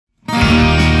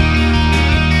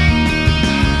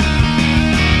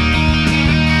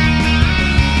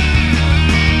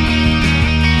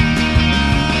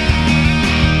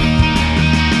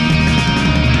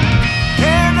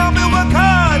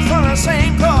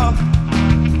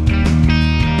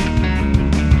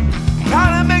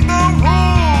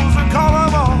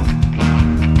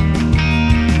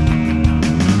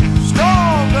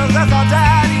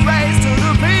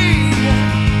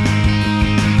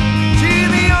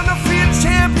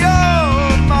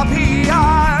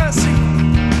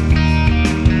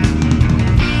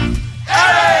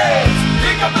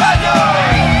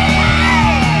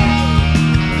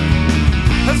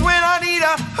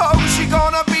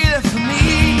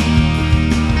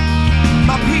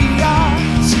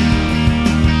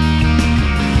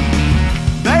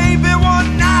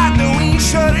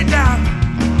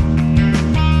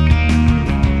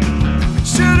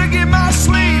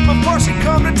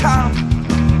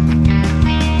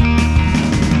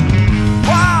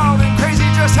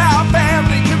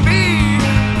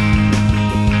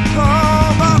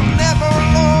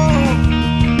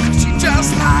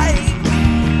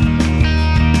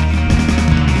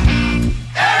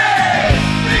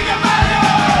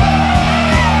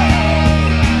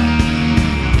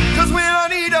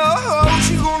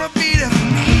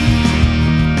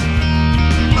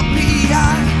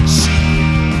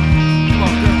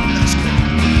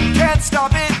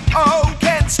stop it, oh,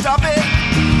 can't stop it.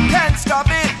 Can't stop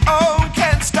it, oh,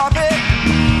 can't stop it.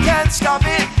 Can't stop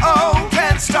it, oh,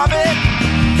 can't stop it.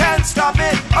 Can't stop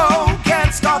it, oh,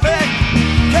 can't stop it.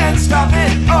 Can't stop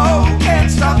it, oh,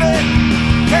 can't stop it.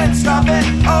 Can't stop it,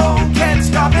 oh, can't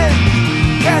stop it.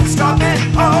 Can't stop it,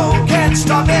 oh, can't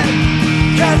stop it.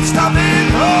 Can't stop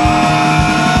it,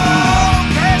 oh,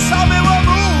 can't stop it. We're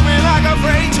moving like a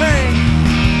freight train.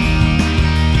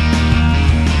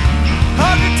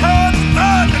 100 tons of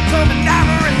thunder coming down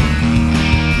the rain.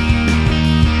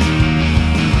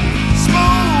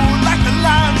 Smooth like the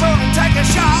lines on a tiger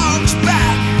shark's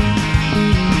back.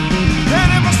 And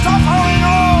if I stop falling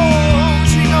on,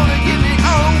 she gonna get me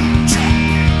on track.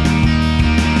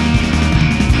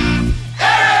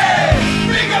 Hey,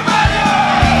 think about it.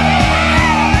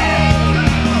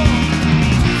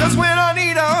 'Cause when I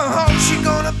need her, she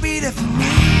gonna be there for me.